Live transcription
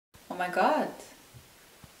my god,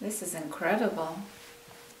 this is incredible.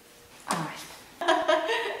 Alright.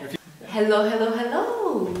 Hello, hello,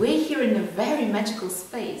 hello! We're here in a very magical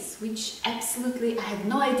space, which absolutely I had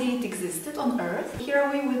no idea it existed on Earth. Here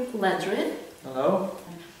are we with Ladrhyn. Hello.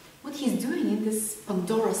 What he's doing in this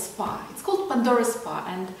Pandora spa. It's called Pandora Spa,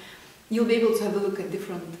 and you'll be able to have a look at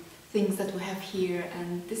different things that we have here,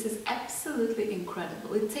 and this is absolutely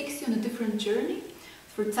incredible. It takes you on a different journey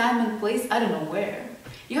through time and place, I don't know where.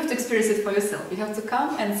 You have to experience it for yourself. You have to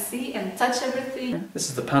come and see and touch everything. This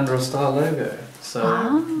is the Pandora style logo. So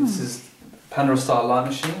this is Pandora style light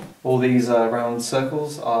machine. All these round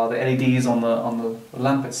circles are the LEDs on the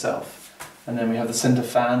lamp itself. And then we have the center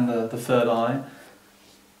fan, the third eye.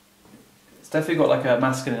 It's definitely got like a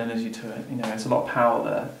masculine energy to it. You know, it's a lot of power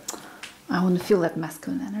there. I want to feel that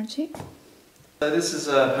masculine energy. So this is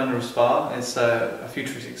a Pandora spa. It's a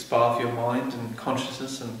futuristic spa for your mind and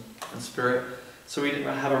consciousness and spirit. So we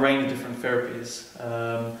have a range of different therapies,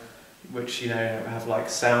 which, you know, have like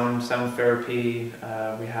sound therapy.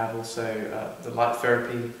 We have also the light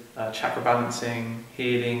therapy, chakra balancing,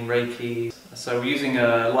 healing, Reiki. So we're using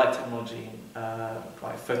light technology,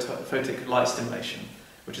 like photic light stimulation,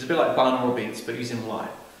 which is a bit like binaural beats, but using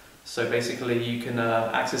light. So basically you can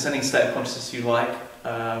access any state of consciousness you like,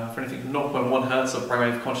 for anything from 0.1 Hz of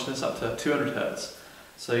brainwave consciousness up to 200 Hz.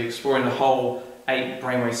 So you're exploring the whole 8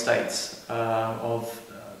 brainwave states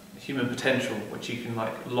of human potential, which you can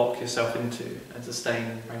like lock yourself into and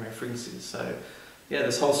sustain brainwave frequencies. So yeah,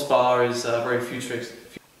 this whole spa is very futuristic.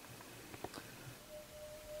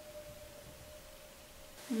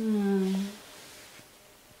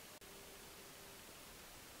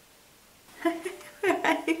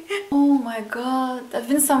 Oh my god, I've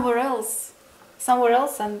been somewhere else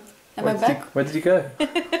and am I back? Where did you go?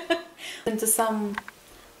 Into some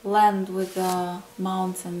land with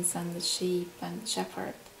mountains and the sheep and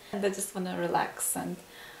shepherd. And I just want to relax and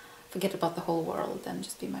forget about the whole world and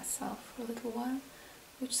just be myself for a little while,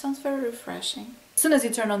 which sounds very refreshing. As soon as you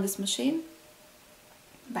turn on this machine,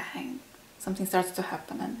 bang, something starts to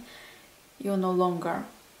happen and you're no longer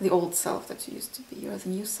the old self that you used to be, you're the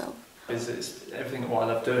new self. It's everything what I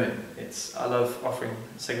love doing. I love offering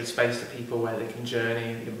sacred space to people where they can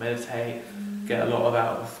journey, they can meditate, get a lot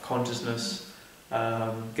out of consciousness,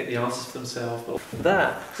 get the answers for themselves.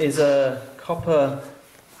 That is a copper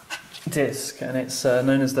disc, and it's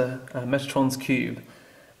known as the Metatron's cube.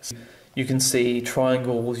 You can see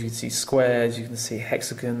triangles, you can see squares, you can see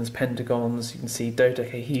hexagons, pentagons, you can see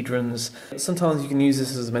dodecahedrons. Sometimes you can use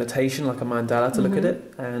this as a meditation, like a mandala, to look at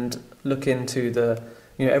it and look into the.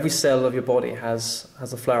 You know, every cell of your body has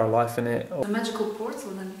a flower of life in it. A magical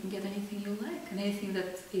portal, and you can get anything you like and anything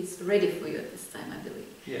that is ready for you at this time, I believe.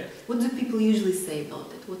 Yeah. What do people usually say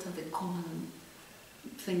about it? What are the common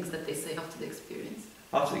things that they say after the experience?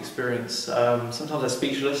 After the experience, sometimes they're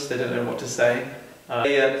speechless, they don't know what to say.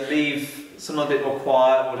 They leave sometimes a bit more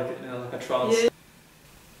quiet or like a trance. Yeah.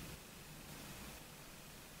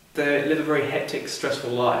 They live a very hectic,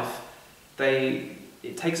 stressful life.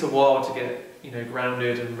 It takes a while to get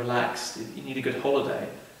grounded and relaxed. You need a good holiday,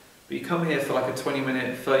 but you come here for like a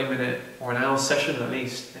 20-minute, 30-minute, or an hour session at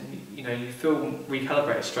least, and you feel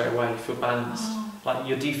recalibrated straight away. You feel balanced. Oh. Like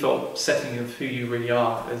your default setting of who you really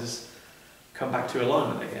are has come back to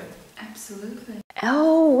alignment again. Absolutely.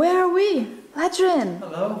 Oh, where are we? Ladrhyn.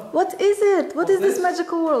 Hello. What is it? What is this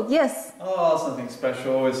magical world? Yes. Oh, it's nothing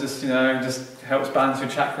special. It's just just helps balance your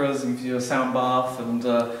chakras and gives you a sound bath, and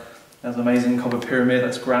there's an amazing copper pyramid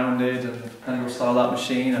that's grounded, and Pandora style light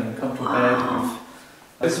machine, and a comfortable bed.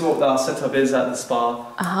 This is what our setup is at the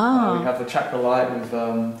spa. We have the chakra light with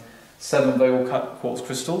 7 Vogel cut quartz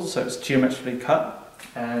crystals, so it's geometrically cut,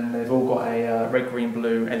 and they've all got a red, green,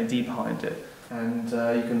 blue LED behind it. And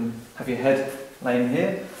you can have your head laying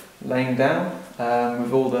here, laying down,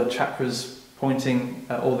 with all the chakras pointing,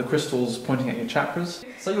 all the crystals pointing at your chakras.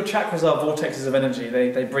 So your chakras are vortexes of energy.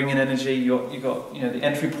 They bring in energy. You've got the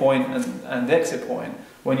entry point and the exit point.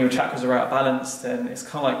 When your chakras are out of balance, then it's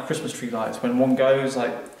kind of like Christmas tree lights. When one goes,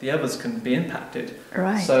 like the others can be impacted.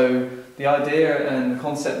 Right. So the idea and the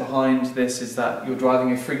concept behind this is that you're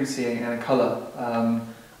driving a frequency and a colour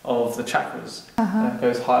of the chakras. It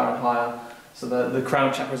goes higher and higher. So the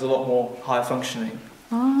crown chakra is a lot more high functioning.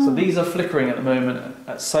 So these are flickering at the moment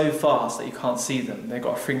so fast that you can't see them. They've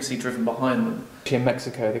got a frequency driven behind them. In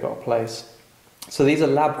Mexico, they've got a place. So these are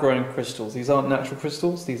lab-grown crystals. These aren't natural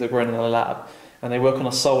crystals. These are grown in a lab, and they work on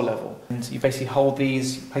a soul level. And you basically hold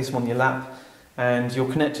these, place them on your lap, and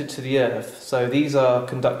you're connected to the earth. So these are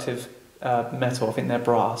conductive metal. I think they're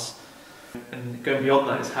brass. And going beyond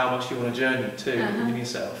that is how much you want to journey to within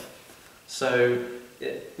yourself. So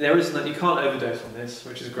there is no, you can't overdose on this,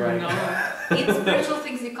 which is great. No, it's spiritual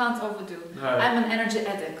things you can't overdo. No. I'm an energy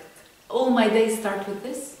addict. All my days start with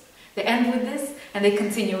this, they end with this, and they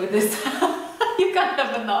continue with this. You can't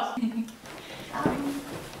have enough. So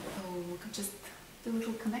we could just do a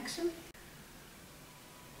little connection.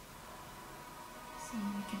 So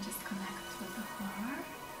we can just connect with the heart.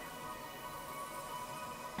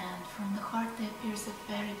 And from the heart there appears a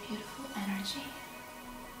very beautiful energy.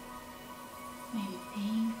 Maybe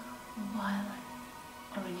pink, violet,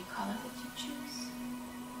 or any color that you choose.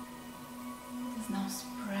 It is now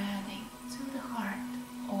spreading to the heart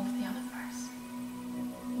of the other person.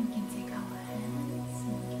 We can take our hands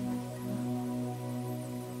and we can lift them up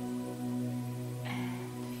and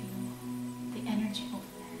feel the energy of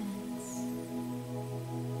the hands.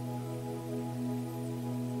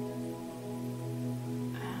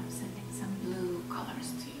 I'm sending some blue colors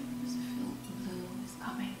to you, so feel blue is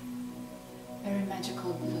coming. Very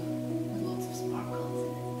magical blue with lots of sparkles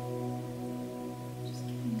in it. Just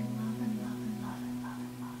giving you love and love and love and love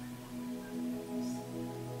and love and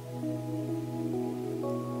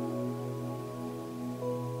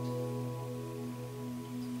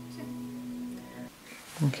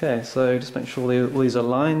love. Okay, so just make sure all these are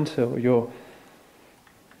aligned to your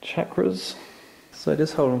chakras. So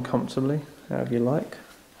just hold them comfortably, however you like.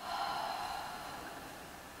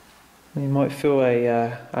 You might feel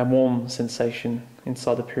a warm sensation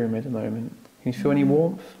inside the pyramid at the moment. Can you feel any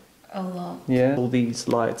warmth? A lot. Yeah. All these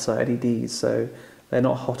lights are LEDs, so they're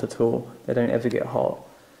not hot at all. They don't ever get hot.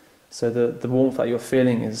 So the warmth that you're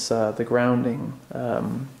feeling is the grounding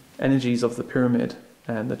energies of the pyramid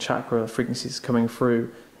and the chakra frequencies coming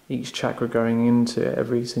through each chakra, going into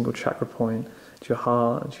every single chakra point, to your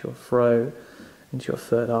heart, into your throat, into your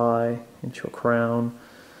third eye, into your crown,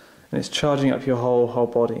 and it's charging up your whole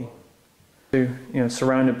body.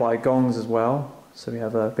 Surrounded by gongs as well. So we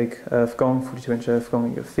have a big earth gong, 42-inch earth gong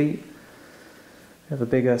at your feet. We have a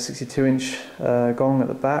bigger 62-inch gong at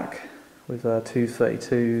the back with two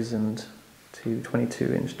 32s and two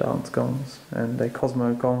 22-inch dance gongs, and a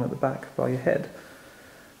cosmo gong at the back by your head.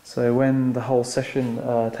 So when the whole session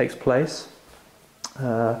takes place,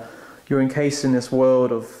 you're encased in this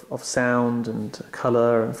world of sound and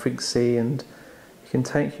colour and frequency, and can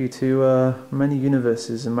take you to many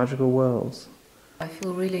universes and magical worlds. I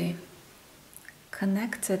feel really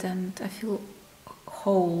connected and I feel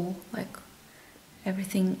whole, like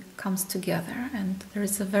everything comes together, and there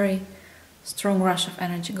is a very strong rush of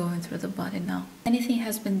energy going through the body now. Anything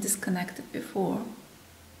has been disconnected before,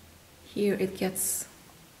 here it gets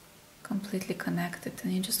completely connected,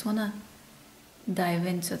 and you just want to dive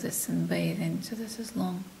into this and bathe into this as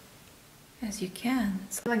long as you can.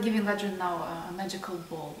 It's like giving Ladrhyn now a magical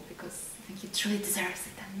ball, because I think he truly deserves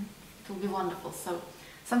it and it will be wonderful. So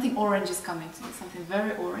something orange is coming to me, something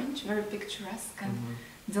very orange, very picturesque and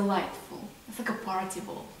delightful. It's like a party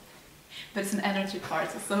ball, but it's an energy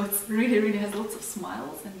party, so it's really has lots of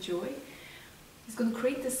smiles and joy. It's going to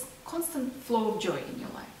create this constant flow of joy in your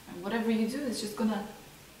life, and whatever you do is just going to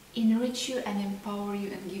enrich you and empower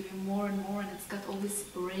you and give you more and more, and it's got all these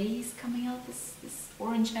rays coming out, this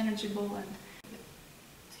orange energy ball, and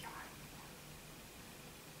to your heart.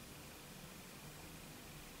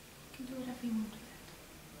 You can do whatever you want with it.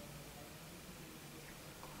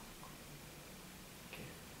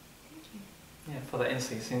 Thank you. Yeah, for that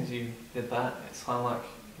instant, as soon as you did that, it's kind of like,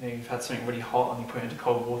 you've had something really hot and you put it into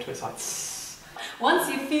cold water, it's like tss. Once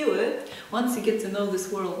you feel it, once you get to know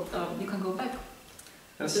this world, you can go back.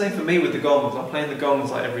 And the same for me with the gongs. I'm playing the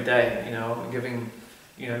gongs like every day. I'm giving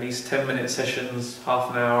these 10-minute sessions,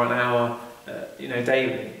 half an hour,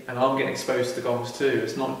 daily, and I'm getting exposed to the gongs too.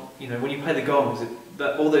 It's not, when you play the gongs,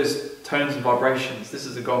 all those tones and vibrations. This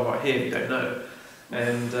is a gong right here, if you don't know,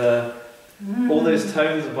 and all those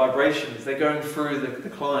tones and vibrations, they're going through the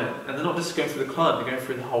client, and they're not just going through the client. They're going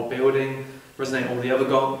through the whole building, resonating all the other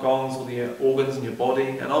gongs, all the organs in your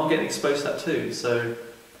body, and I'm getting exposed to that too. So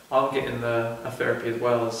I'm getting a therapy as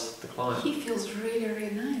well as the client. He feels really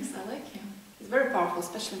nice. I like him. He's very powerful,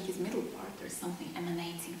 especially in his middle part. There's something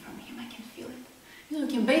emanating from him. I can feel it. You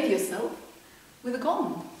can bathe yourself with a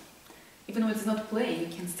gong. Even when it's not playing, you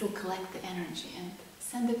can still collect the energy and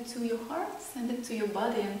send it to your heart, send it to your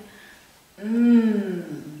body,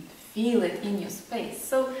 and feel it in your space.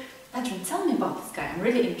 So, Ladrhyn, tell me about this guy. I'm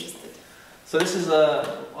really interested. So this is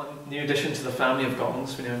a new addition to the family of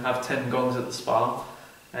gongs. We have 10 gongs at the spa.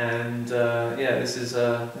 And this is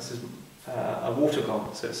a water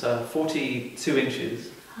gong, so it's 42 inches,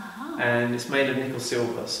 and it's made of nickel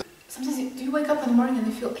silver. So sometimes do you wake up in the morning and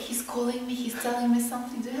you feel he's calling me, he's telling me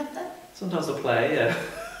something? Do you have that? Sometimes I play, yeah.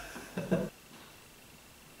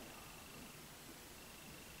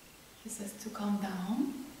 He says to calm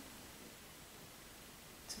down,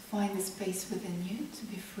 to find the space within you, to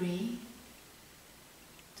be free,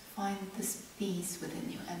 to find this peace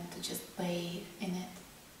within you and to just bathe in it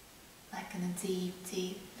like in a deep,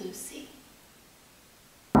 deep blue sea.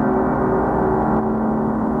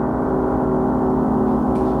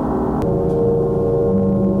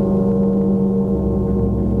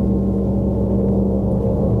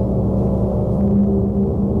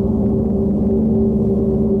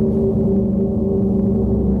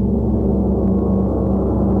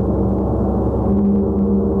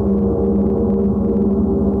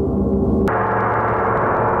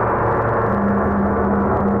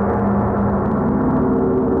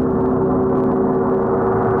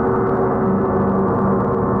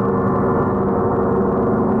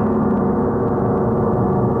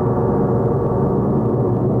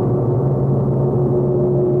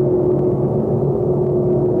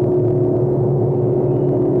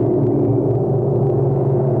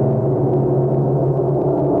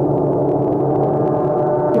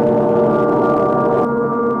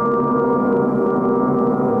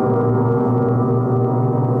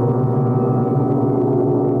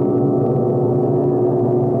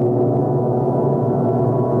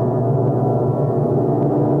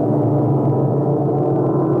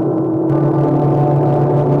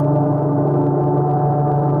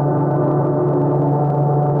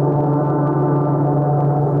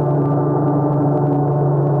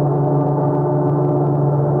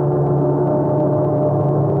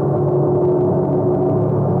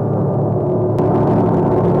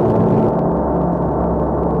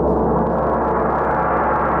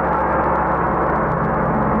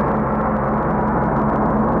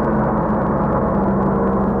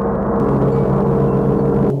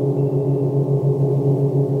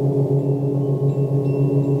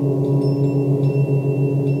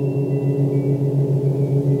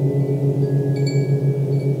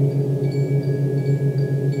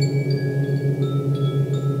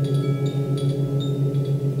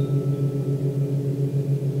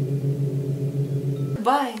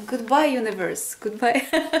 Goodbye, goodbye universe,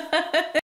 goodbye.